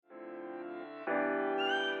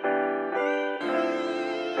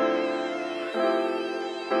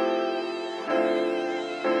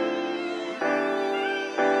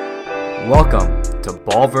Welcome to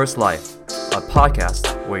Ball vs. Life, a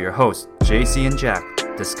podcast where your hosts JC and Jack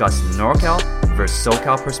discuss NorCal versus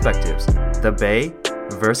SoCal perspectives, the Bay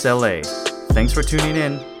versus LA. Thanks for tuning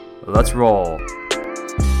in. Let's roll.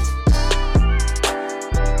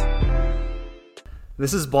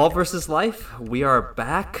 This is Ball vs. Life. We are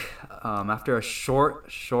back after a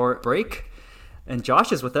short break. And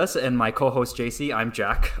Josh is with us, and my co-host JC. I'm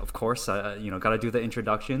Jack, of course. Got to do the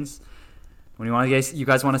introductions. When you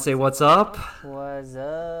guys want to say what's up? What's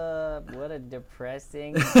up? What a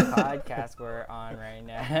depressing podcast we're on right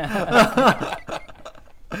now.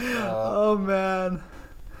 Oh man.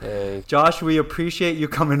 Hey. Josh, we appreciate you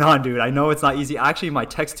coming on, dude. I know it's not easy. Actually, my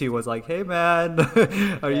text to you was like, "Hey man,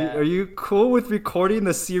 are you cool with recording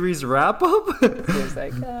the series wrap up?" It's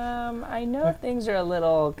like, I know things are a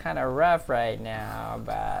little kind of rough right now,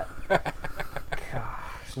 but gosh.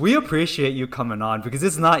 We appreciate you coming on because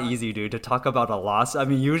it's not easy, dude, to talk about a loss. I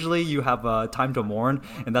mean, usually you have time to mourn,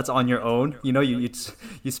 and that's on your own. You know, you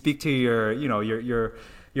speak to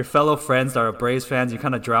your fellow friends that are Braves fans. You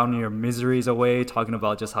kind of drown your miseries away, talking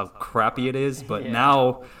about just how crappy it is. But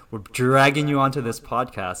now we're dragging you onto this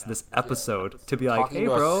podcast, this episode, to be like, Talking hey,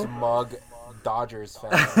 to bro. a smug Dodgers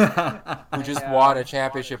fan who just won a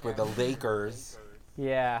championship with the Lakers.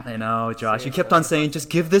 Yeah. I know, Josh. You kept on saying, just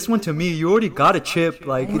give this one to me. You already got a chip.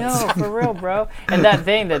 Like, No, for real, bro. And the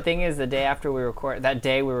thing is, the day after we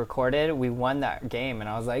recorded, we won that game, and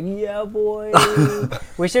I was like, yeah, boy.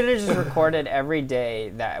 We should have just recorded every day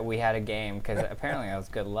that we had a game, because apparently that was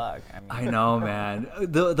good luck. I know, man.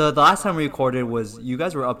 The last time we recorded was you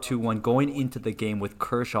guys were up 2-1 going into the game with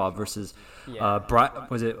Kershaw versus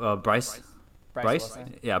Bryce?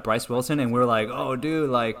 Wilson. Yeah, Bryce Wilson. And we were like, oh, dude,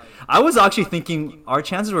 like, I was actually thinking our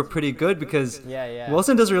chances were pretty good because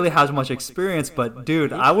Wilson doesn't really have much experience, but,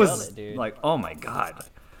 dude, I was like, oh, my God.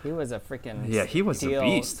 He was a freaking he was a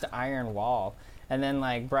beast. Iron wall. And then,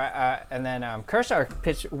 Kershaw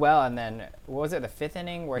pitched well, and then, what was it, the fifth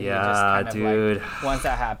inning where he just kind of, like, once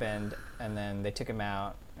that happened, and then they took him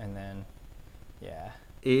out, and then,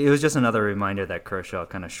 It was just another reminder that Kershaw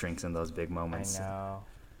kind of shrinks in those big moments. I know.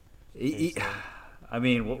 I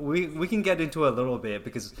mean, we can get into a little bit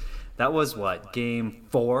because that was game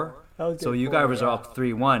 4. So you guys are up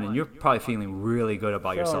 3-1, and you're probably feeling really good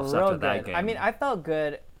about yourselves after that game. I mean, I felt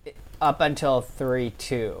good up until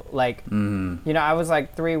 3-2. Like, I was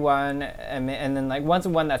like 3-1, and then like once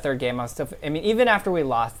we won that third game, I was still. I mean, even after we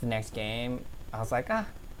lost the next game, I was like,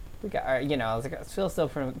 we got. I was like, I feel still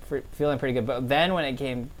feeling pretty good. But then when it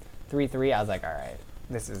came 3-3, I was like, all right,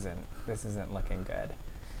 this isn't looking good.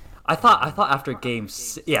 I thought after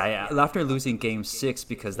after losing game 6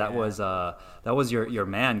 because that was your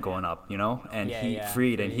man going up, and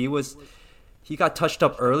Fried, and he got touched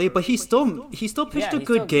up early, but he still pitched a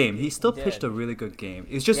good game. He still pitched a really good game.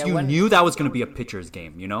 It's just you knew that was going to be a pitcher's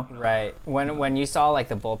game, Right. When you saw like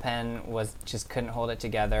the bullpen couldn't hold it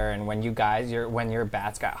together, and when when your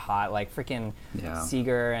bats got hot, like freaking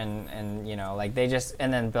Seager and like they just,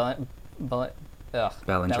 and then Bellinger.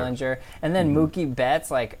 And then Mookie Betts,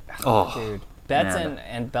 dude. Betts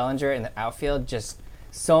and Bellinger in the outfield, just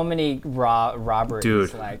so many robberies.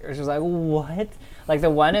 Dude. Like, it was just like, what? Like the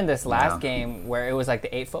one in this last game where it was like the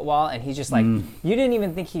 8-foot wall, and he just like, you didn't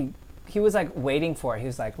even think he was like waiting for it. He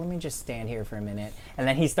was like, let me just stand here for a minute. And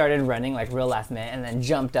then he started running like real last minute, and then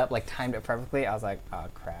jumped up, like timed it perfectly. I was like, oh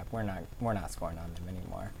crap, we're not scoring on them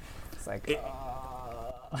anymore. It's like,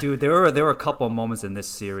 Dude, there were a couple of moments in this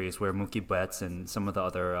series where Mookie Betts and some of the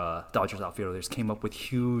other Dodgers outfielders came up with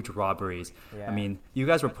huge robberies. Yeah. I mean, you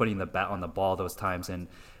guys were putting the bat on the ball those times, and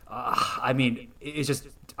I mean, it's just,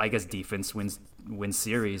 I guess defense wins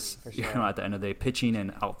series. Sure. At the end of the day, pitching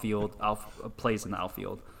and outfield plays in the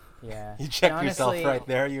outfield. Yeah. You checked yourself right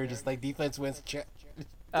there. You were just like, defense wins.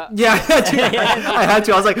 I had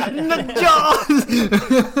to. I was like, no!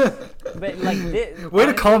 But like, way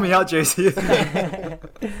to call me out, JC.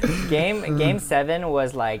 Game 7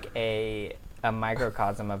 was like a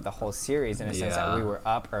microcosm of the whole series in a sense that we were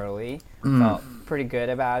up early, felt pretty good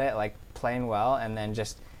about it, like playing well, and then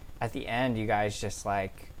just at the end, you guys just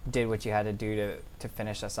like did what you had to do to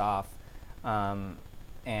finish us off,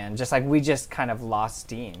 and just like we just kind of lost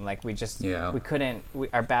steam, like we couldn't,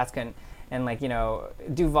 our bats couldn't. And like,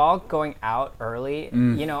 Duvall going out early,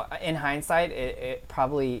 in hindsight, it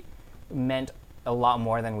probably meant a lot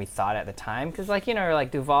more than we thought at the time. Because like,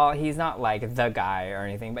 like Duvall, he's not like the guy or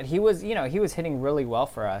anything, but he was hitting really well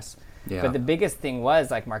for us. Yeah. But the biggest thing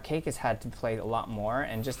was like Markakis had to play a lot more,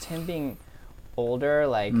 and just him being older,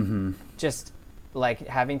 like just like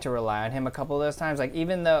having to rely on him a couple of those times. Like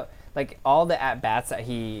even though like all the at-bats that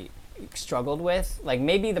he struggled with. Like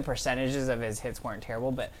maybe the percentages of his hits weren't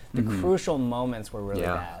terrible, but the crucial moments were really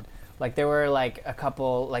bad. Like there were like a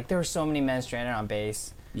couple, like there were so many men stranded on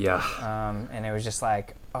base. Yeah. And it was just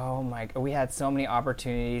like, oh my, we had so many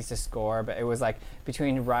opportunities to score, but it was like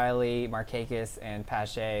between Riley, Markakis, and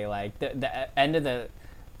Pache, like the end of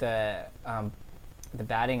the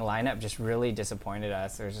batting lineup just really disappointed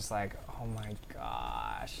us. It was just like, oh my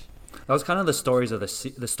gosh. That was kind of the story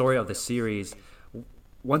of the series.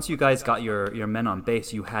 Once you guys got your men on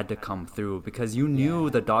base, you had to come through because you knew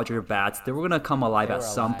the Dodger bats, they were gonna come alive at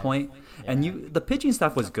some point. Yeah. And the pitching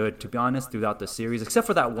staff was good, to be honest, throughout the series, except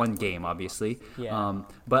for that one game, obviously. Yeah.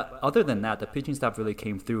 But other than that, the pitching staff really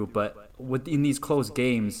came through. But in these close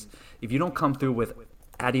games, if you don't come through with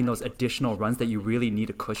adding those additional runs that you really need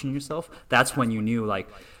to cushion yourself, that's when you knew, like,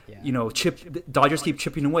 Dodgers keep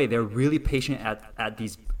chipping away. They're really patient at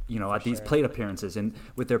these these plate appearances, and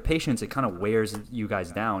with their patience, it kind of wears you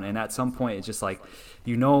guys down. And at some point, it's just like,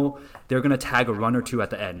 they're gonna tag a run or two at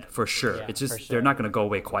the end for sure. It's just they're not gonna go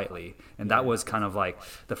away quietly, and that was kind of like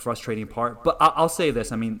the frustrating part. But I'll say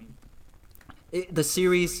this: I mean, the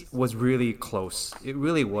series was really close. It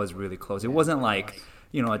really was really close. It wasn't like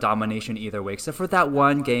a domination either way, except for that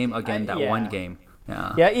one game. One game.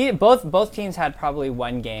 Yeah. Yeah. Both teams had probably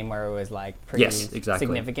one game where it was like pretty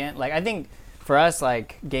significant. Like I think. For us,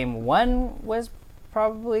 like, game 1 was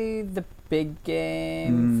probably the big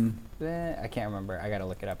game. I can't remember. I got to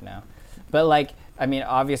look it up now. But, like, I mean,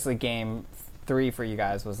 obviously game 3 for you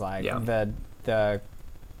guys was, like, the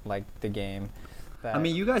game. But, I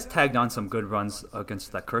mean, you guys tagged on some good runs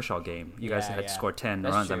against that Kershaw game. You guys had scored 10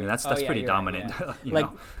 runs. True. I mean, that's pretty dominant. Right,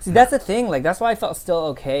 see, that's the thing. Like, that's why I felt still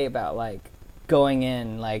okay about, like, going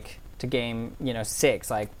in, like, to game 6,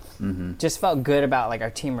 like just felt good about like our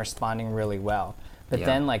team responding really well. But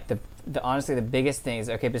then like the honestly the biggest thing is,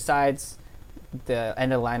 okay, besides the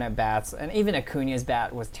end of lineup bats, and even Acuna's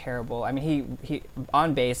bat was terrible. I mean, he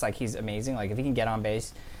on base, like, he's amazing. Like if he can get on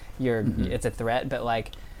base, it's a threat.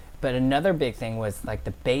 But another big thing was like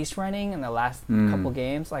the base running in the last couple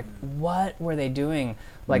games. Like, what were they doing?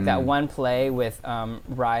 Like that one play with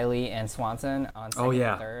Riley and Swanson on second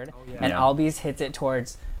and third, and Albies hits it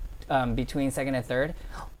towards between second and third.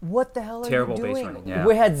 What the hell are Terrible you doing? Base running, yeah.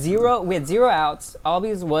 We had zero outs.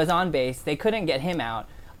 Albies was on base. They couldn't get him out.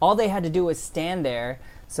 All they had to do was stand there.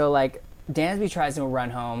 So like Dansby tries to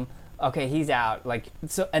run home. Okay, he's out. Like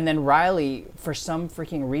so, and then Riley, for some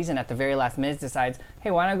freaking reason, at the very last minute, decides,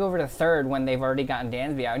 hey, why not go over to third when they've already gotten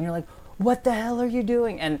Dansby out? And you're like, what the hell are you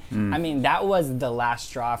doing? And I mean, that was the last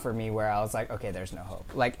straw for me where I was like, okay, there's no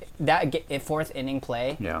hope. Like that fourth inning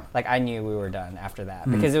play, like I knew we were done after that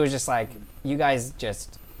because it was just like, you guys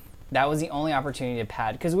that was the only opportunity to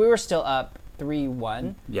pad, because we were still up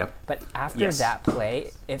 3-1. Yep. But after that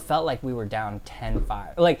play, it felt like we were down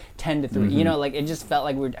 10-5, like 10-3. Like it just felt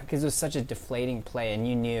like because it was such a deflating play, and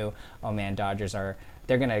you knew, oh man,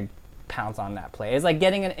 they're gonna pounce on that play. It's like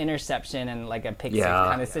getting an interception and like a pick six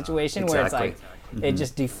kind of situation where it's like it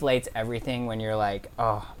just deflates everything when you're like,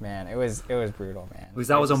 oh man, it was brutal, man. Because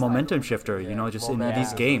that was a momentum shifter, just in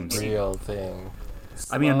these games. Real thing.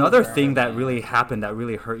 I mean, another thing that really happened that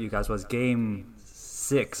really hurt you guys was game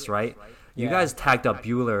 6, right? You guys tagged up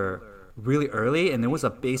Buehler really early, and there was a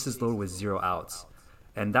bases loaded with 0 outs,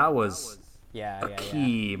 and that was a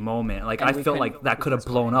key moment. Like, I felt like that could have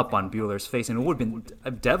blown up on Buehler's face, and it would have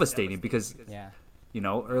been devastating because,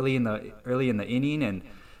 early in the inning, and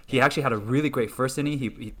he actually had a really great first inning.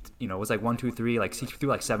 He was like 1, 2, 3, like he threw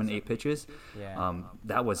like 7, 8 pitches.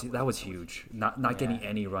 That was huge. Not getting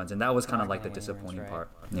any runs, and that was kind of like the disappointing part.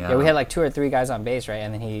 Yeah, we had like 2 or 3 guys on base, right?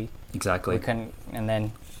 And then we couldn't, and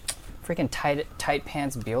then freaking tight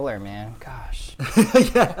pants Buehler, man. Gosh.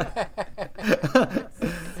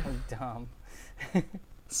 So dumb.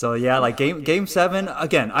 So yeah, like game 7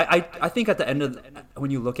 again. I think at the end of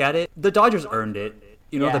when you look at it, the Dodgers earned it.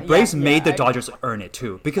 The Braves made the Dodgers earn it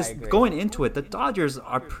too, because going into it, the Dodgers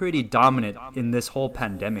are pretty dominant in this whole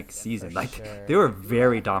pandemic season. They were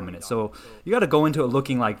very dominant. So you got to go into it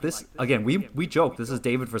looking like this. Again, we joke this is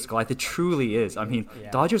David versus Goliath. It truly is. I mean,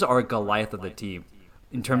 Dodgers are a Goliath of the team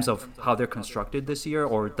in terms of how they're constructed this year,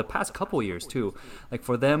 or the past couple years too. Like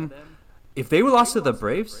for them, if they were lost to the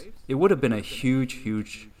Braves, it would have been a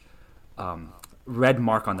huge red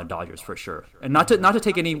mark on the Dodgers for sure. And not to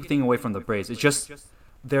take anything away from the Braves, it's just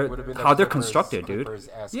how they're constructed, dude.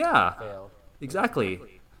 Yeah, exactly.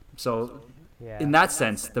 So in that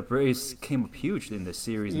sense, the Braves came up huge in this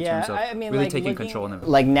series in terms of really taking control in them.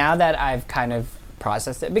 Like now that I've kind of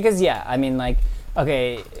processed it, because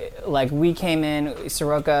okay, like we came in,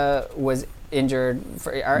 Soroka was injured,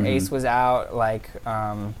 our ace was out, like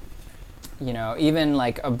even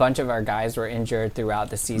like a bunch of our guys were injured throughout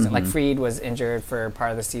the season. Like Freed was injured for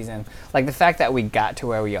part of the season. Like the fact that we got to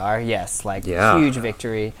where we are, yes, like huge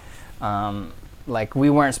victory. Like we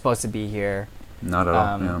weren't supposed to be here. Not at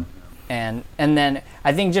all. Yeah. And then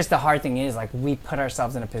I think just the hard thing is like we put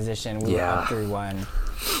ourselves in a position we were up 3-1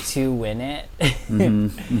 to win it,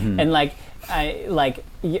 and like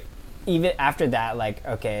even after that, like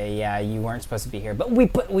okay, yeah, you weren't supposed to be here, but we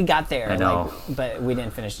got there. I know. Like, but we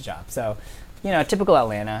didn't finish the job. So, typical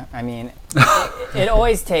Atlanta. I mean, it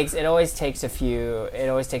always takes a little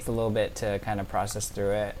bit to kind of process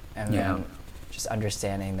through it, and then just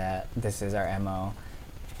understanding that this is our MO,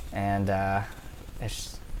 and then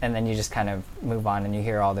you just kind of move on, and you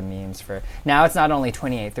hear all the memes for now. It's not only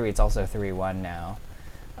 28-3; it's also 3-1 now.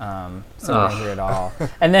 So I hear it all,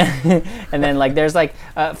 and then like there's like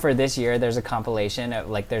for this year there's a compilation of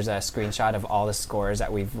like there's a screenshot of all the scores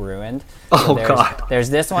that we've ruined. So there's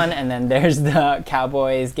this one, and then there's the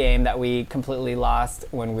Cowboys game that we completely lost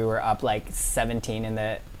when we were up like 17 in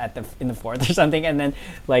the fourth or something, and then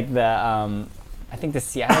like the I think the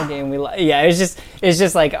Seattle game it's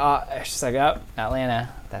just like Atlanta.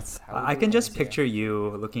 That's how I can just picture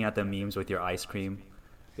you looking at the memes with your ice cream.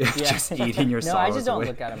 Just eating your sorrows. No, I just don't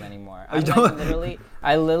look at them anymore. I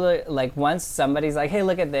literally like once somebody's like, "Hey,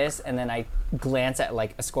 look at this," and then I glance at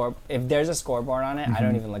like a score. If there's a scoreboard on it, I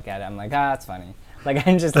don't even look at it. I'm like, that's funny. Like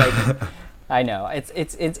I'm just like, I know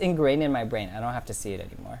it's ingrained in my brain. I don't have to see it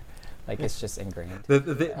anymore. Like it's just ingrained.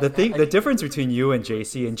 The difference between you and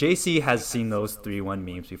JC has seen those 3-1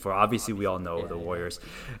 memes before. Obviously, we all know the Warriors,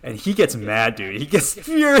 and he gets mad, dude. He gets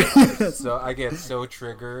furious. So I get so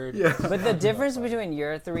triggered. Yeah. But the difference between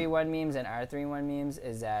your 3-1 memes and our 3-1 memes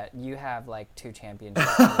is that you have like 2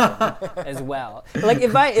 championships as well. Like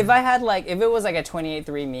if I had like if it was like a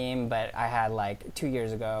 28-3 meme, but I had like 2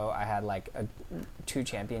 years ago I had like 2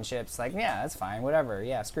 championships. Like that's fine, whatever.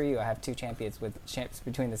 Yeah, screw you. I have 2 champs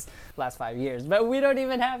between this last 5 years, but we don't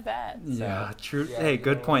even have that. So. Yeah, true. Yeah, hey,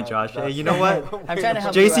 good point, Josh. Hey, you know what? I'm trying to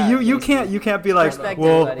help JC, you you can't be like,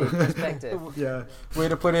 perspective. Yeah. Way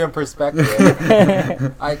to put it in perspective.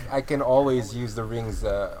 I can always use the rings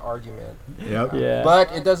argument. Yep. Yeah.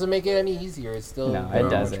 But it doesn't make it any easier. It's still it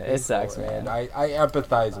doesn't. It sucks, man. I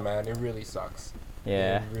empathize, man. It really sucks.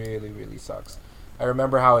 Yeah. It really, really sucks. I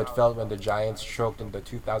remember how it felt when the Giants choked in the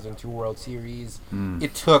 2002 World Series.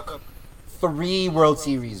 It took 3 World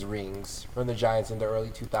Series rings from the Giants in the early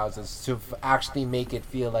 2000s to actually make it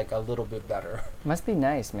feel like a little bit better. Must be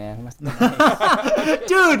nice, man. Must be nice.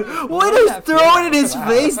 Dude, what is throwing in his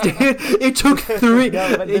face, dude? It took 3.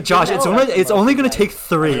 Josh, it's only gonna take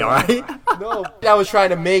 3, all right? No, what I was trying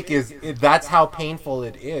to make is that's how painful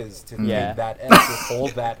it is to take that L, to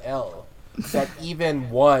hold that L. That even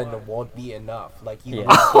 1 won't be enough. Like you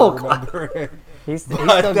remember it. He's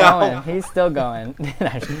still going. He's still going.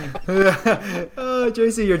 Oh,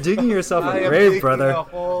 JC, you're digging yourself a grave, brother.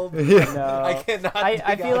 No. I cannot.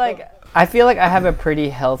 I feel like I have a pretty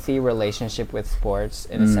healthy relationship with sports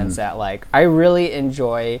in a sense that like I really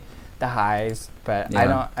enjoy the highs, but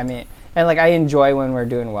and like I enjoy when we're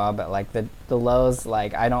doing well, but like the lows,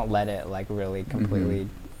 like I don't let it like really completely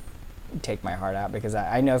take my heart out, because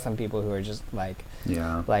I know some people who are just like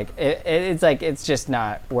it's like it's just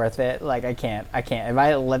not worth it. Like I can't if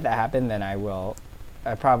I let that happen, then I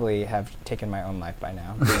probably have taken my own life by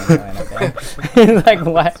now. Like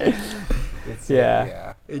what?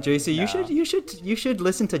 Hey, JC, you should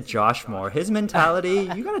listen to Josh more. His mentality,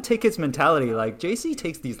 you gotta take his mentality. Like JC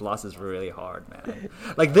takes these losses really hard, man.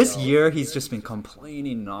 Like this year, he's just been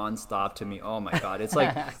complaining nonstop to me. Oh my god, it's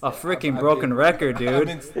like a freaking broken record, dude.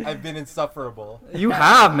 I've been insufferable. You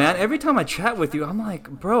have, man. Every time I chat with you, I'm like,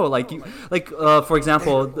 bro, for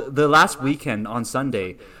example, the last weekend on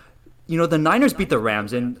Sunday. The Niners beat the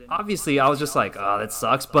Rams, and obviously I was just like, oh, that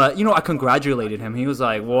sucks. But, I congratulated him. He was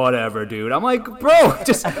like, whatever, dude. I'm like, bro,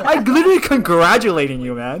 I literally congratulating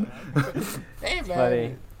you, man. Hey,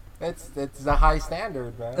 man. It's a high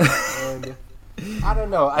standard, man. And I don't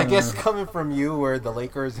know. I guess coming from you, where the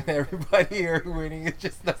Lakers and everybody are winning, it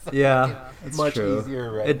just doesn't make it much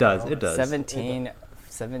easier right now. It does.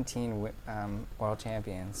 17 world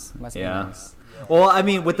champions. Must be nice. Well, I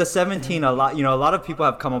mean, with the 17, a lot of people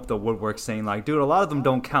have come up the woodwork saying like, dude, a lot of them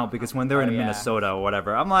don't count because when they're in Minnesota or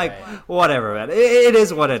whatever. I'm like, whatever, man. It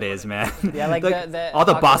is what it is, man. Yeah, like all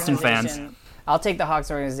the Boston fans. I'll take the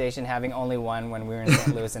Hawks organization having only won when we were in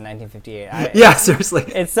St. Louis in 1958. Yeah, seriously.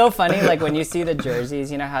 It's so funny, like when you see the jerseys,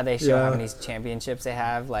 how they show how many championships they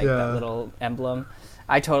have, like that little emblem.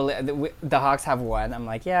 The Hawks have won. I'm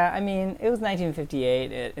like, I mean, it was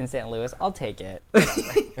 1958 in St. Louis. I'll take it.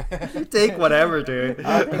 Take whatever, dude.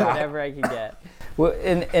 I'll take whatever I can get. Well,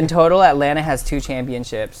 in total, Atlanta has 2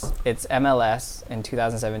 championships. It's MLS in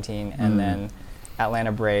 2017, and then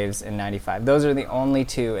Atlanta Braves in '95. Those are the only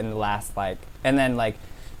 2 in the last and then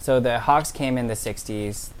so the Hawks came in the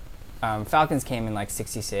 '60s, Falcons came in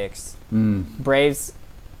 '66, Braves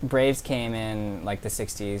came in the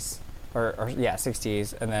 '60s or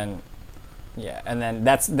 '60s, and then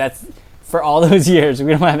that's for all those years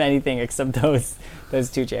we don't have anything except those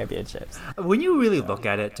 2 championships. When you really look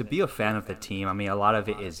at it, to be a fan of the team, I mean, a lot of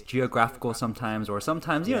it is geographical sometimes, or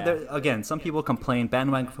sometimes, you know, again, some people complain,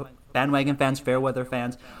 bandwagon fans, fair weather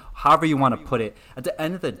fans, however you want to put it. At the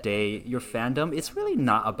end of the day, your fandom, it's really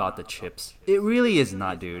not about the chips. It really is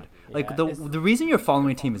not, dude. The reason you're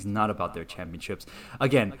following a team is not about their championships.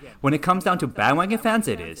 Again, when it comes down to bandwagon fans,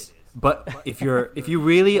 it is. But if you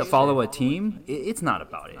really follow a team, it's not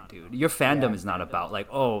about it, dude. Your fandom is not about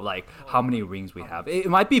how many rings we have. It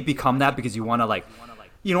might become that because you want to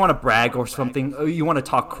you don't want to brag or something. Or you want to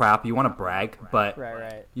talk crap. You want to brag, but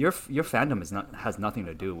your fandom has nothing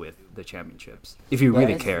to do with the championships. If you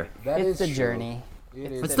really care, it's the journey.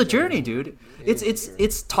 It's the journey, dude.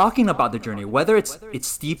 It's talking about the journey. Whether it's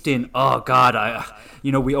steeped in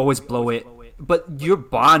we always blow it. But your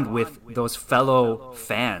bond with those fellow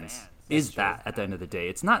fans is that at the end of the day.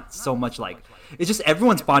 It's not so much it's just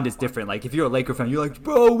everyone's bond is different. Like if you're a Laker fan, you're like,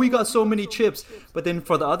 bro, we got so many chips. But then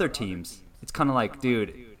for the other teams, it's kind of like,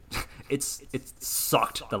 dude, it's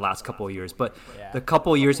sucked the last couple of years. But the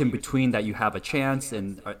couple of years in between that you have a chance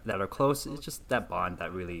and that are close, it's just that bond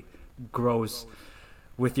that really grows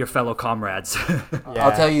with your fellow comrades.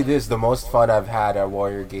 I'll tell you this, the most fun I've had at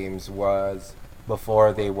Warrior games was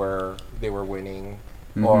before they were winning,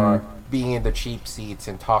 or being in the cheap seats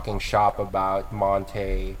and talking shop about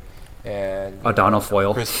Monte and Adonal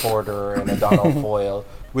Foyle, Chris Porter and Adonal Foyle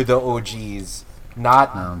with the OGs,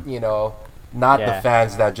 not the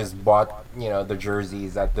fans that just bought the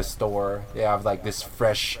jerseys at the store. They have this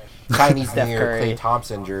fresh Chinese New Year Klay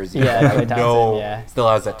Thompson jersey still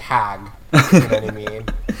has a tag. You know what I mean?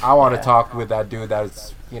 I want to talk with that dude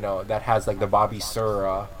that's that has the Bobby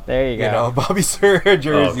Sura. There you go. Bobby Sura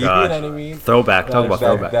jersey. You know what I mean? Throwback. Talk about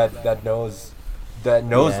throwback. That knows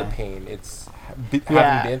the pain. It's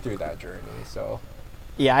having been through that journey. So.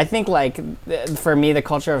 Yeah, I think for me, the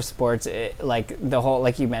culture of sports, the whole,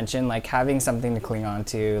 like you mentioned, having something to cling on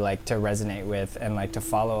to, to resonate with, and to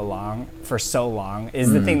follow along for so long is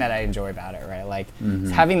the thing that I enjoy about it, right?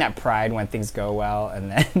 Having that pride when things go well, and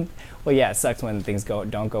then, it sucks when things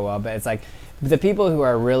don't go well, but it's the people who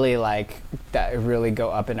are really that really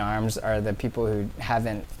go up in arms are the people who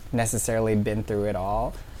haven't necessarily been through it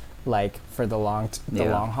all. For the long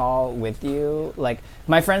haul with you.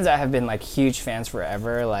 My friends that have been huge fans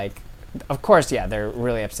forever, of course, they're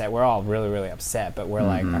really upset. We're all really, really upset, but we're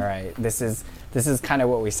all right, this is kind of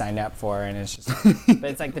what we signed up for, and it's just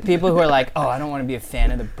but it's the people who are oh, I don't want to be a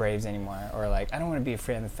fan of the Braves anymore, or I don't want to be a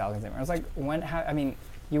fan of the Falcons anymore. I was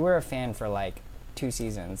you were a fan for 2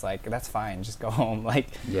 seasons, that's fine, just go home.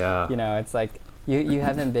 It's you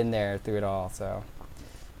haven't been there through it all, so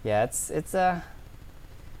it's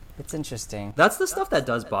interesting. That's the stuff that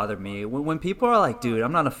does bother me. When people are dude,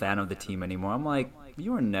 I'm not a fan of the team anymore. I'm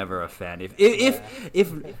you were never a fan.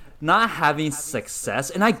 If not having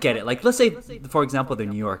success, and I get it. Let's say, for example, the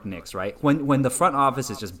New York Knicks, right? When the front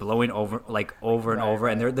office is just blowing over and over,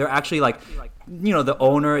 and they're actually the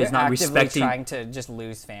owner is not respecting, trying to just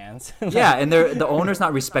lose fans. And the owner's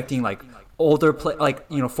not respecting older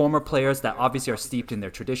former players that obviously are steeped in their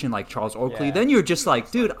tradition, like Charles Oakley. Then you're just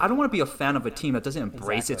dude, I don't want to be a fan of a team that doesn't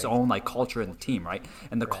embrace its own culture in the team, right?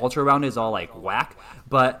 And the culture around it is all whack.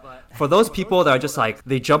 But for those people that are just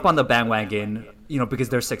they jump on the bandwagon, because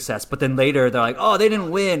they're success, but then later they're oh, they didn't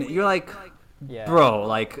win. You're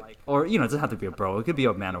bro, or it doesn't have to be a bro. It could be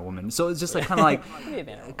a man or woman. So it's just kind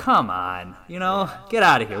of come on, get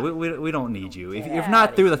out of here. We don't need you. If you're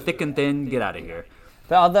not through the thick and thin, get out of here.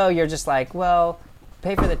 But although you're just well,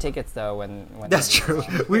 pay for the tickets though. When that's true.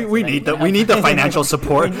 We need the financial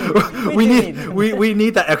support. we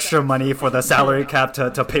need the extra money for the salary cap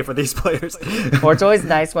to pay for these players. Or it's always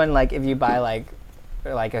nice when if you buy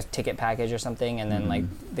a ticket package or something, and then when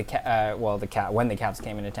the Cavs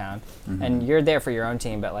came into town, and you're there for your own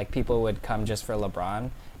team, but people would come just for LeBron.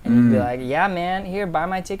 And you'd be yeah, man, here, buy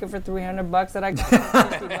my ticket for $300 that I got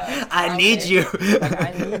for $50. I need you.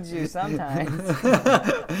 I need you sometimes.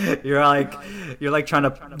 You're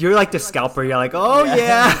the scalper. You're oh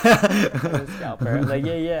yeah. The scalper.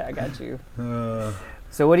 Yeah, I got you.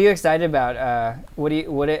 So what are you excited about?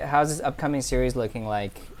 How's this upcoming series looking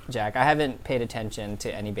like, Jack? I haven't paid attention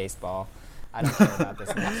to any baseball. I don't care about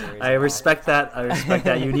this next series. I respect that.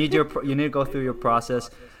 You need to go through your process.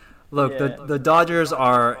 Look, Yeah. the Dodgers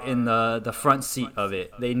are in the front seat of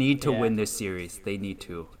it. They need to Yeah. win this series. They need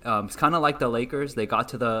to. It's kind of like the Lakers. They got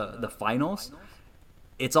to the finals.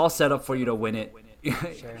 It's all set up for you to win it.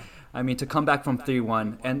 Sure. I mean, to come back from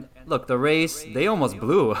 3-1. And look, the Rays, they almost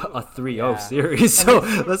blew a 3-0 Yeah. series. So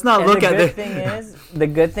let's not look at it. The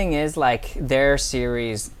good thing is, like, their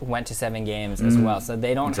series went to 7 games as well, so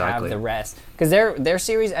they don't Exactly. have the rest. Because their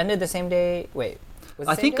series ended the same day. Wait, was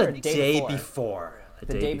it I same think day a or day before.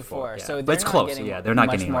 The day before. Yeah. So they're but it's not close. getting Yeah, they're not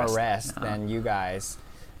much getting more rest. rest Uh-huh. than you guys.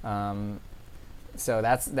 So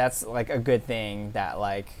that's like a good thing that,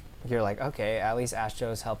 like, you're like, okay, at least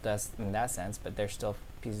Astros helped us in that sense, but they're still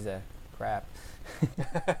pieces of crap.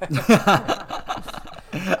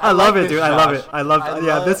 I love it, dude. I love it. I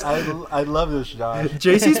love this. I love this, Josh.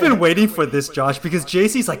 JC's been waiting for this, Josh, because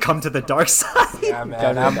JC's like come to the dark side. Yeah,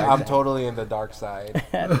 man. I'm totally in the dark side.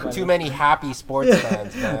 Too many happy sports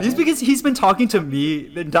fans, man. It's because he's been talking to me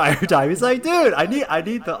the entire time. He's like, dude, I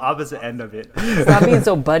need the opposite end of it. Stop being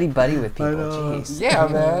so buddy with people. know. Jeez. Yeah,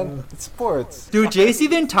 man. It's sports. Dude, JC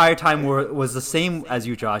the entire time was the same as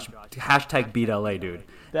you, Josh. Hashtag beat LA, dude.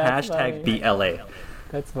 That's Hashtag funny. beat LA.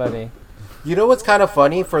 That's funny. You know what's kind of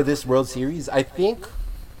funny for this World Series? I think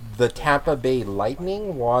the Tampa Bay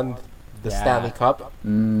Lightning won the Yeah. Stanley Cup.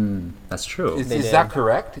 That's true. Is, They is did. that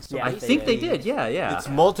correct? Yeah, I think they did. Yeah, yeah. It's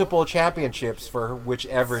multiple championships for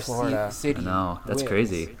whichever Florida. city. No, that's wins.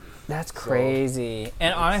 crazy. That's crazy.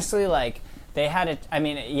 And honestly, like, they had it. I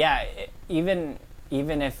mean, yeah. Even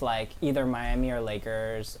if, like, either Miami or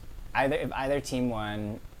Lakers, if either team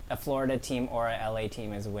won, a Florida team or a LA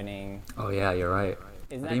team is winning. Oh yeah, you're right.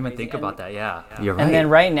 I Isn't that didn't even crazy? think And- about that. Yeah, you're right. And then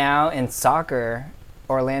right now in soccer,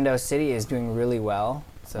 Orlando City is doing really well,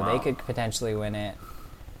 so Wow. they could potentially win it.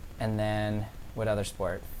 And then what other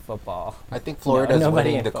sport? Football. I think Florida's nobody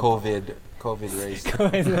winning in the football. COVID race. The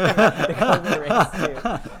COVID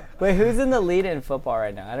race, too. Wait, who's in the lead in football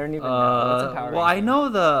right now? I don't even know. What's the power well, I ranking? know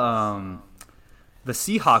the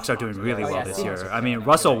Seahawks are doing really well yeah, this Seahawks year. are I mean, killing it.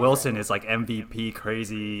 Russell Wilson is like MVP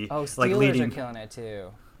crazy. Oh, Steelers like leading. are killing it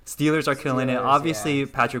too. Steelers are killing it. Steelers, Obviously, yeah.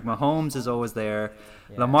 Patrick Mahomes is always there.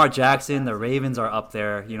 Yeah. Lamar Jackson, the Ravens are up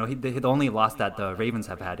there. You know, the only loss that the Ravens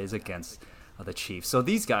have had is against the Chiefs. So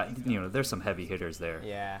these guys, you know, there's some heavy hitters there.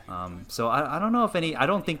 Yeah. So I don't know if any. I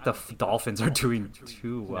don't think the Dolphins are doing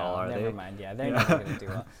too well, No, are never they? mind. Yeah, they're never going to do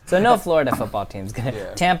well. So no Florida football team's going to.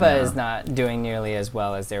 Yeah. Tampa is not doing nearly as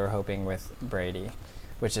well as they were hoping with Brady,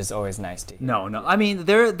 which is always nice to hear. No. I mean,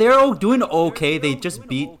 they're doing okay. They just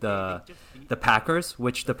beat the Packers,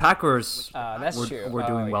 which the Packers That's true. were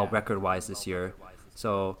doing well yeah. record-wise this year.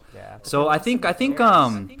 So Yeah, but so then I also think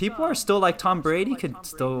the Bears. people are still like Tom Brady could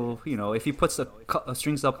still, you know, if he puts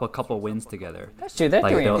strings up a couple wins together. That's true. They're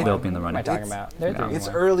Like, 3-1. they'll be in the What am I running. talking about? They're yeah. 3-1. It's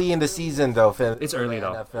early in the season, though. It's early,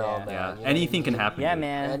 though. NFL, Yeah. man, Yeah, you know anything what I can mean? happen. Yeah, dude.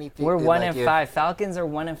 man. Anything- We're like 1-5. Falcons are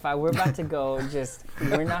 1-5. We're about to go just.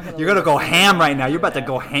 We're not gonna. You're gonna lose go a single ham right game now. You're about to after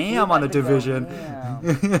go that. ham We're on the about to go division.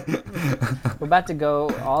 ham. We're about to go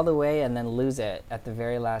all the way and then lose it at the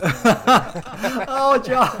very last minute. Oh,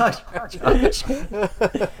 Josh.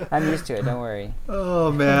 I'm used to it. Don't worry.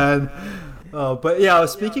 Oh man. But yeah,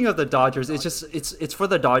 speaking of the Dodgers, it's for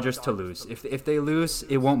the Dodgers to lose. If they lose,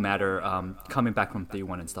 it won't matter coming back from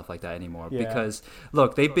 3-1 and stuff like that anymore. Yeah. Because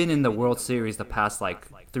look, they've been in the World Series the past like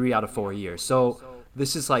 3 out of 4 years. So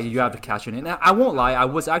this is like you have to catch it. And I won't lie, I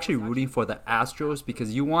was actually rooting for the Astros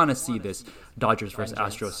because you want to see this Dodgers versus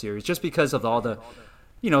Astros series just because of all the,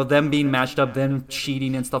 you know, them being matched up, them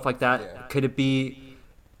cheating and stuff like that. Yeah. Could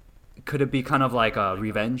it be kind of like a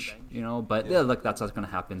revenge, you know? But yeah, look, that's what's gonna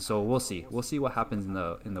happen. So we'll see. We'll see what happens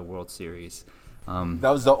in the World Series. That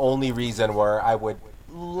was the only reason where I would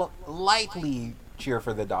lightly cheer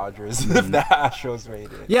for the Dodgers if the Astros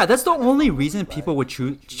made it. Yeah, that's the only reason people would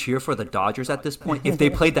cheer for the Dodgers at this point if they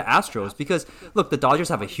played the Astros. Because look, the Dodgers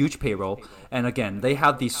have a huge payroll, and again, they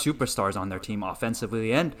have these superstars on their team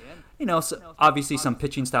offensively, and you know, obviously some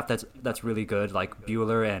pitching staff that's really good, like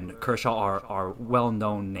Bueller and Kershaw are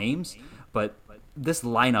well-known names, but this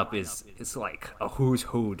lineup is like a who's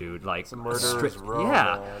who, dude. Like a murderer's row,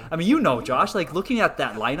 yeah. man. I mean, you know, Josh. Like looking at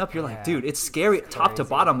that lineup, you're like, Yeah. dude, it's scary top to crazy.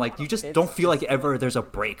 bottom. Like you just don't feel like ever there's a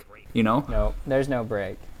break. You know, No, there's no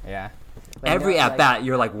break. Yeah. Like, every no, at like- bat,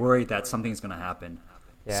 you're like worried that something's gonna happen.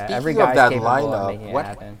 Yeah, Speaking every of guy's that capable lineup, of making it what-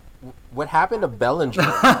 happen. What happened to Bellinger?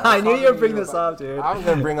 I knew you would bring this up, dude. I was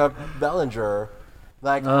gonna bring up Bellinger.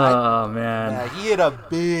 Like, Oh man, yeah, he hit a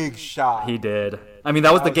big shot. he did. I mean,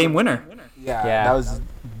 that was the game winner. Yeah, Yeah. that was.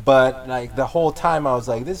 But like the whole time, I was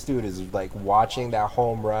like, this dude is like watching that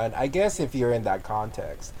home run. I guess if you're in that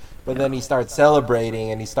context. But then he starts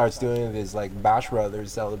celebrating and he starts doing this like Bash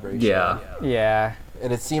Brothers celebration. Yeah. Yeah.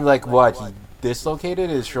 And it seemed like what dislocated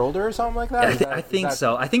his shoulder or something like that? I think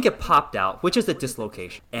so. I think it popped out, which is a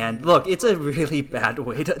dislocation. And look, it's a really bad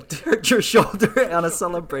way to hurt your shoulder on a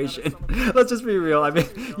celebration. Let's just be real. I mean,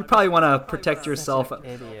 you probably want to protect yourself,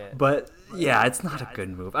 but yeah, it's not a good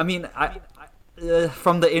move. I mean,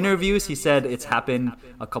 from the interviews, he said it's happened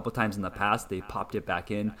a couple times in the past. They popped it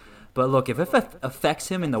back in. But look, if it affects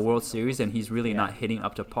him in the World Series and he's really not hitting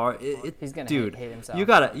up to par, he's gonna dude, hate himself. you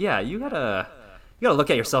gotta look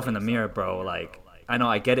at yourself in the mirror, bro. Like, I know,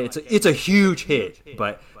 I get it. It's a huge hit,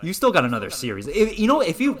 but you still got another series.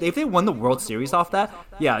 If they won the World Series off that,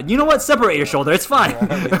 yeah, you know what? Separate your shoulder. It's fine.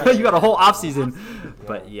 You got a whole off season.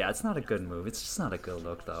 But yeah, it's not a good move. It's just not a good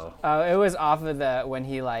look, though. It was off of when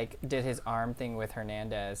he like did his arm thing with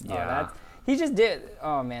Hernandez. Yeah. He just did.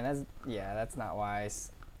 Oh man, that's not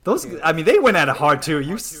wise. I mean, they went at it hard too.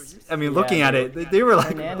 Looking at it, they were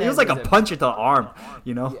like, it was like a punch at the arm,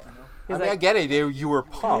 you know. Yeah. I get it. You were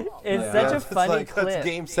pumped. It's such a funny clip. That's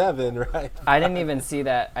Game 7, right? I didn't even see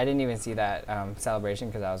that. Celebration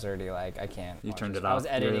because I was already like, I can't. You turned it off. I was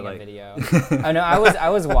off. editing a video. I know. I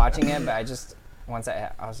was watching it, but I just once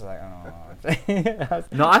I was like, oh.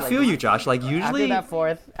 No, I feel you, Josh. Like usually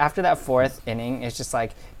after that fourth inning, it's just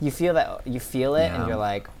like you feel it, and you're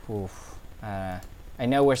like, oof. I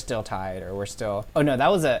know we're still tied, or we're still. Oh no, that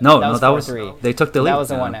was 4-3. They took the lead. That was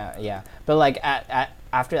the one out. Yeah, but like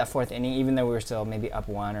after that fourth inning, even though we were still maybe up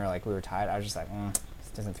 1 or like we were tied, I was just like, this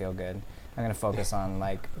doesn't feel good. I'm gonna focus on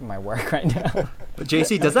like my work right now. But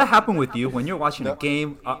JC, does that happen with you when you're watching a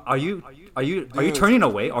game? Are you turning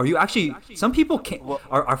away? Are you actually? Some people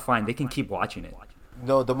are fine. They can keep watching it.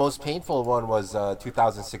 No, the most painful one was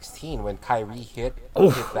 2016 when Kyrie hit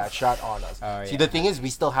that shot on us. Oh, See, the thing is, we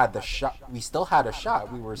still had the shot. We still had a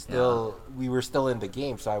shot. We were still in the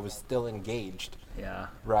game, so I was still engaged. Yeah.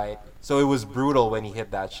 Right. So it was brutal when he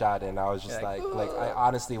hit that shot, and I was just like I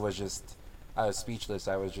honestly was just. I was speechless.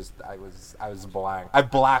 I was blank. I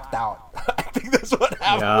blacked out. I think that's what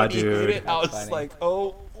happened when he hit it. I was just like,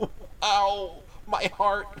 oh, ow, my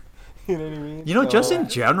heart. You know what I mean? You know, just in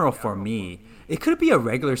general for me, it could be a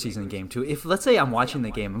regular season game too. If let's say I'm watching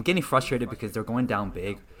the game, I'm getting frustrated because they're going down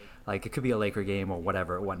big. Like, it could be a Laker game or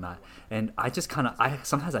whatever, whatnot. And I just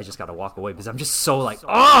sometimes I just got to walk away because I'm just so like,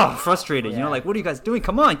 frustrated. Yeah. You know, like, what are you guys doing?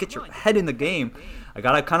 Come on, get your head in the game. I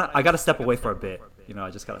gotta step away for a bit. You know,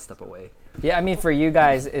 I just gotta step away. Yeah, I mean, for you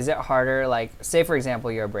guys, is it harder? Like, say for example,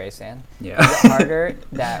 you're a Braves fan. Yeah. Is it harder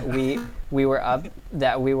that we were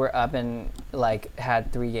up and like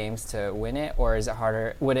had 3 games to win it, or is it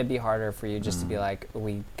harder? Would it be harder for you just to be like,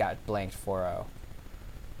 we got blanked 4-0?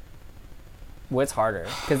 What's harder?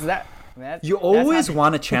 Because you always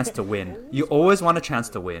want a chance to win. You always want a chance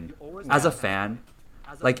to win. As a fan,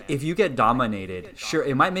 like, if you get dominated, sure,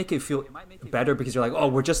 it might make you feel better because you're like, oh,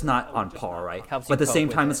 we're just not on par, right? But at the same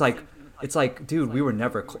time, it's like, dude, we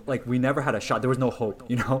never had a shot. There was no hope,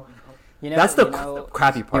 you know? That's the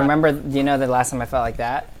crappy part. You remember, the last time I felt like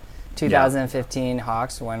that? 2015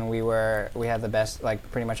 Hawks, when we had the best, like,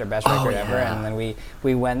 pretty much our best record ever, and then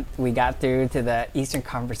we got through to the Eastern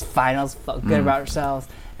Conference Finals, felt good about ourselves,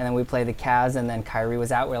 and then we played the Cavs, and then Kyrie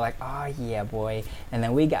was out. We're like, oh yeah, boy, and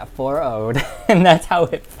then we got 4-0'd, and that's how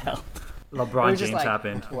it felt. LeBron James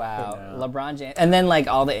happened. Wow, yeah. LeBron James, and then like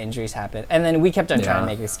all the injuries happened, and then we kept on trying to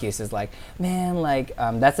make excuses, like, man, like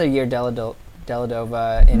that's the year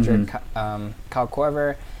Deladova injured Kyle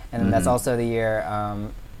Korver, and then that's also the year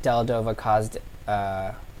Deladova caused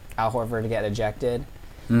Al Horford to get ejected.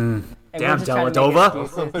 Damn,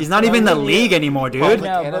 Deladova. He's not even in the league anymore, dude.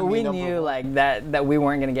 No, but we knew like that we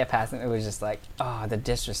weren't gonna get past it. It was just like, oh, the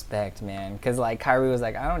disrespect, man. Because like Kyrie was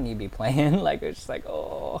like, I don't need to be playing. Like, it was just like,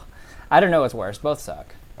 oh, I don't know what's worse. Both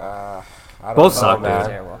suck. Both suck, man.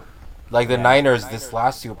 Terrible. Like the Niners this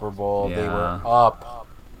last Super Bowl, they were up.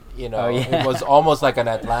 It was almost like an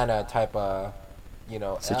Atlanta type of,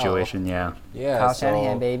 situation. Yeah. Kyle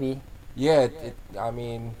Shanahan, baby. Yeah, I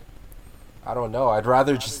mean, I don't know. I'd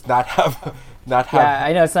rather just not have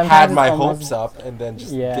I know, sometimes had my hopes up and then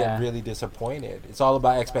just get really disappointed. It's all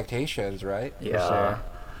about expectations, right? Yeah. For sure.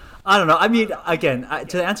 I don't know. I mean, again,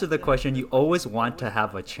 to answer the question, you always want to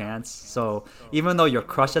have a chance. So even though you're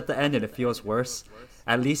crushed at the end and it feels worse,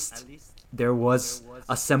 at least there was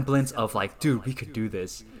a semblance of like, dude, we could do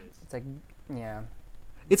this. It's like, yeah.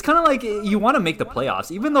 It's kind of like you want to make the playoffs,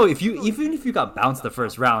 even if you got bounced the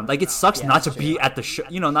first round. Like, it sucks not to be at the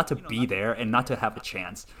not to be there and not to have a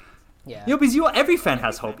chance. Yeah. Because every fan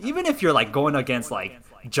has hope, even if you're like going against like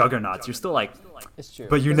juggernauts. You're still like, it's true.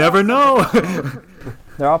 But you never know.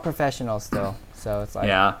 They're all professionals still, so it's like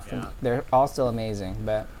they're all still amazing.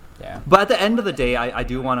 But Yeah. But at the end of the day, I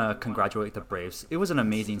do want to congratulate the Braves. It was an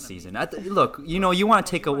amazing season. Look, you want to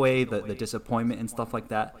take away the disappointment and stuff like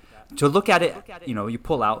that. To look at it, you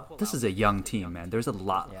pull out, this is a young team, man. There's a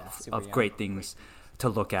lot of great things to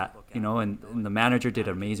look at, and the manager did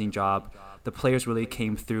an amazing job. The players really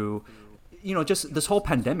came through, just this whole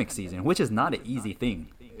pandemic season, which is not an easy thing,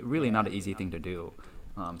 really not an easy thing to do.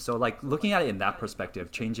 So like looking at it in that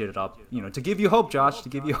perspective, change it up, to give you hope, Josh, to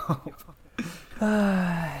give you hope.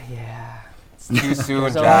 Yeah. It's too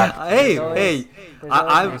soon, Jack. Hey,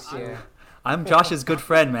 I'm Josh's good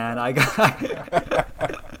friend, man.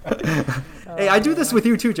 Hey, I do this with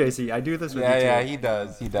you too, JC. I do this with you too. Yeah,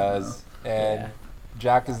 he does. And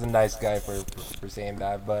Jack is a nice guy for saying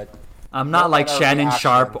that, but I'm not like Shannon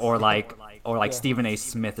Sharp or like Stephen A.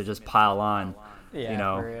 Smith to just pile on,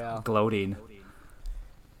 gloating.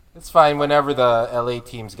 It's fine. Whenever the LA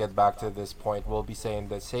teams get back to this point, we'll be saying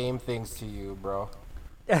the same things to you, bro.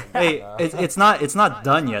 Hey, it's not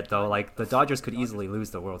done yet though. Like the Dodgers could easily lose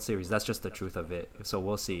the World Series. That's just the truth of it. So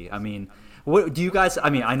we'll see. I mean, what do you guys? I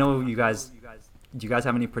mean, I know you guys. Do you guys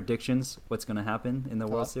have any predictions? What's gonna happen in the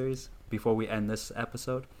World Series before we end this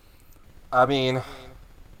episode? I mean,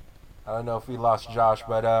 I don't know if we lost Josh,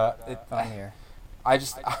 but I'm here. I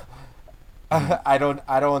just I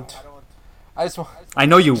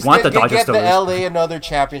know you want the Dodgers get to the lose. LA another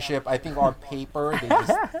championship. I think on paper they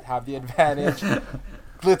just have the advantage.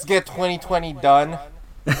 Let's get 2020 done.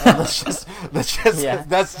 And let's just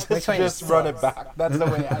run it back. That's the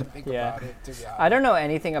way I think about it. To be honest. I don't know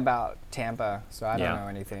anything about Tampa, so I don't know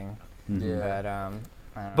anything. Yeah. But I don't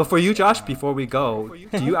But for you, Josh, before we go,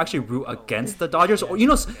 do you actually root against the Dodgers? Or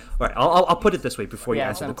all right, I'll put it this way before you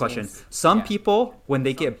answer the question. Some people, when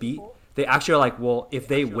they get beat, they actually are like, well, if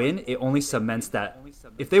they win, it only cements that.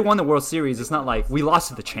 If they won the World Series, it's not like we lost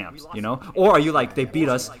to the champs, Or are you like, they beat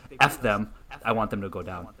us, F them, I want them to go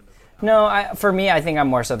down? No, for me, I think I'm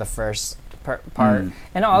more so the first part.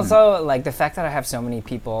 And also, like, the fact that I have so many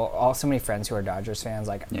friends who are Dodgers fans,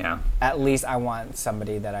 like, at least I want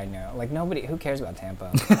somebody that I know. Like, nobody, who cares about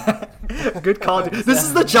Tampa? Good call. This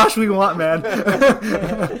is the Josh we want, man.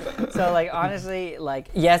 So, like, honestly, like,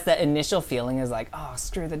 yes, the initial feeling is like, oh,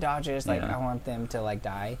 screw the Dodgers. Like, I want them to, like,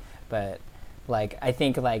 die. But, like, I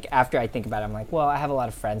think, like, after I think about it, I'm like, well, I have a lot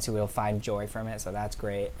of friends who will find joy from it, so that's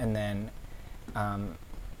great. And then,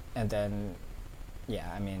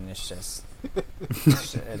 yeah, I mean, it's just...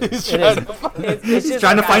 He's trying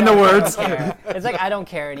to find the words. It's like I don't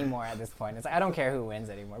care anymore at this point. It's like I don't care who wins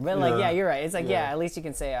anymore. But like, yeah, you're right. It's like, at least you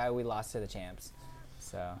can say we lost to the champs.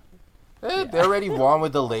 So they already won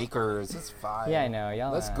with the Lakers. It's fine. Yeah, I know.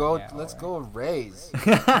 Y'all. Let's go Rays.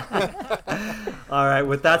 All right.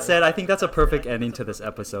 With that said, I think that's a perfect ending to this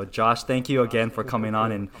episode. Josh, thank you again for coming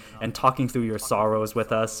on and talking through your sorrows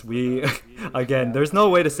with us. We, again, there's no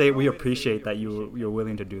way to say we appreciate that you're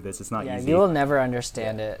willing to do this. It's not easy. You will never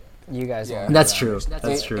understand it. You guys. Yeah. That's true.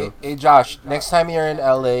 That's true. Hey, Josh, next time you're in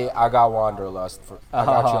LA, I got Wanderlust. I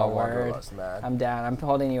got you on Wanderlust, man. I'm down. I'm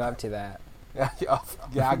holding you up to that. Yeah,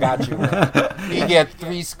 I got you, man. You get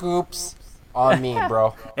 3 scoops on me,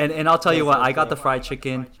 bro. And I'll tell you what, I got the fried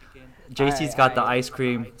chicken. JC's got the ice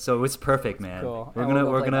cream, so it's perfect, man. Cool. We're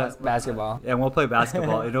gonna basketball. And we'll play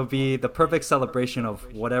basketball. It'll be the perfect celebration of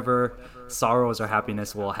whatever sorrows or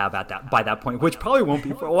happiness we'll have by that point, which probably won't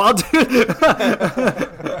be for a while, dude.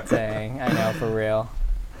 Dang, I know, for real.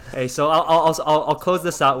 Hey, so I'll close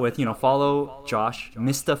this out with, follow Josh,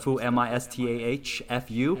 Mistafu,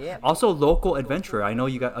 MISTAHFU. Yeah. Also, Local Adventurer. I know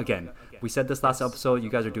you guys, again, we said this last episode, you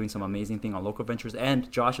guys are doing some amazing thing on Local Adventures,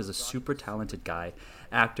 and Josh is a super talented guy,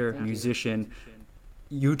 actor, musician,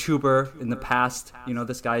 YouTuber in the past.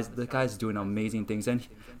 This guy's doing amazing things, and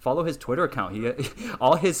follow his Twitter account. He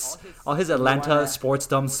all his Atlanta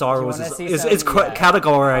sportsdom sorrows is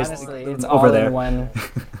categorized. Honestly, it's over all there. in one.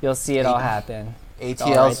 You'll see it all happen.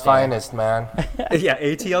 ATL's finest, man. Yeah,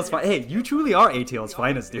 ATL's finest. Hey, you truly are ATL's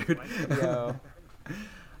finest, dude. Yo.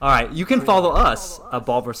 All right, you can follow us at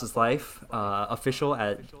Ball vs. Life official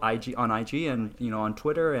at IG on IG and on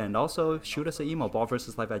Twitter, and also shoot us an email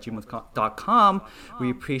ballversuslife@gmail.com.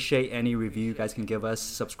 We appreciate any review you guys can give us,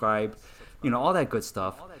 subscribe, all that good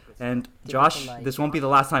stuff. And Josh, this won't be the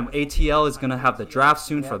last time. ATL is gonna have the draft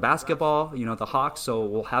soon for basketball, the Hawks. So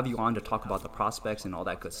we'll have you on to talk about the prospects and all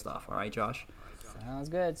that good stuff. All right, Josh. Sounds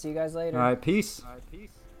good. See you guys later. All right, peace.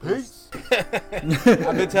 Peace.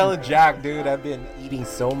 I've been telling Jack, dude, I've been eating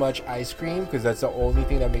so much ice cream because that's the only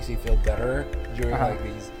thing that makes me feel better during like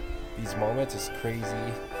these moments. It's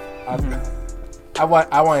crazy. I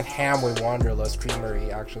want ham with Wanderlust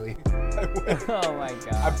Creamery, actually. Oh my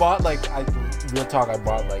god. I bought real talk, I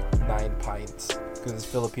bought like 9 pints because it's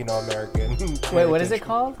Filipino American. Wait, what is it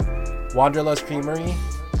called? Wanderlust Creamery.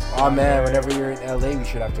 Oh man, whenever you're in LA, we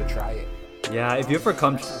should have to try it. Yeah, if you ever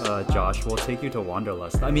come, Josh, we'll take you to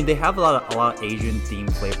Wanderlust. I mean, they have a lot of Asian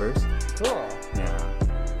themed flavors. Cool. Yeah,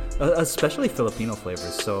 especially Filipino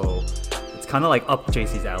flavors. So it's kind of like up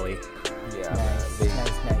JC's alley. Yeah.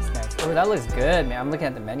 Nice. Oh, that looks good, man. I'm looking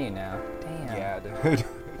at the menu now. Damn. Yeah, dude.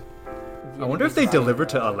 I wonder if they deliver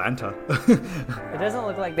to Atlanta. It doesn't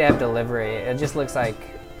look like they have delivery. It just looks like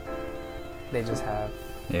they just have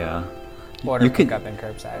Yeah. order You can- pickup and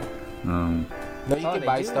curbside. No, you Oh, can they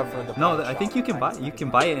buy do? stuff from the. No, pawn I think shop. you can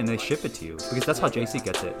buy it and they ship it to you because that's how JC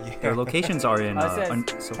gets it. Their locations are in Oh, it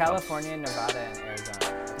says SoCal. California, Nevada, and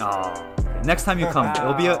Arizona. Oh, next time you come,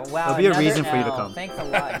 it'll be Wow, a another reason for you to L. come. Thanks a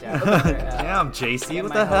lot, Jeff. Another L. Damn, JC, Get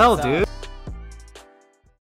what my the hell, hopes up. dude?